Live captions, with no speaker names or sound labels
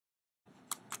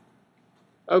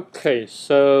Okay,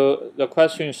 so the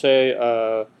question say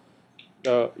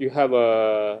you have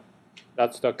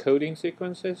that's the coding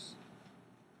sequences.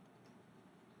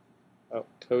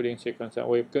 Coding sequence, and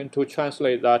we're going to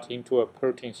translate that into a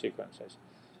protein sequences.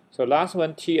 So last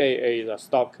one TAA is a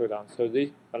stop codon. So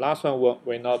the last one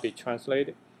will not be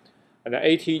translated. And the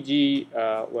ATG,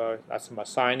 well, that's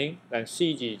methionine. Then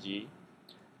CGG.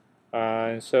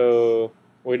 And so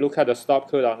we look at the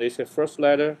stop codon. This is the first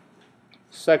letter,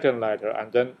 second letter,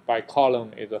 and then by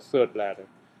column is the third letter.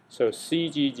 So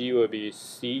CGG will be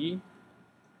C,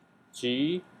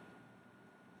 G,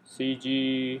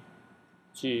 CG,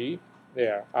 G.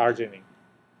 There, arginine.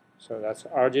 So that's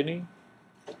arginine,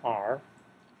 R.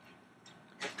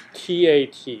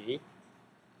 TAT,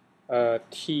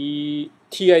 T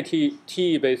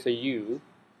basically U.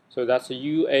 So that's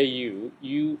UAU,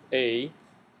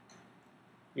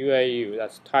 UAU,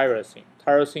 that's tyrosine.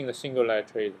 Tyrosine, the single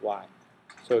letter is Y.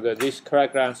 So this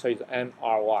correct answer is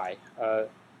MRY.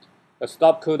 The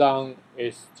stop codon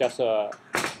is just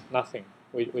nothing.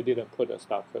 We didn't put a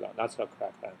stop codon. That's the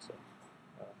correct answer.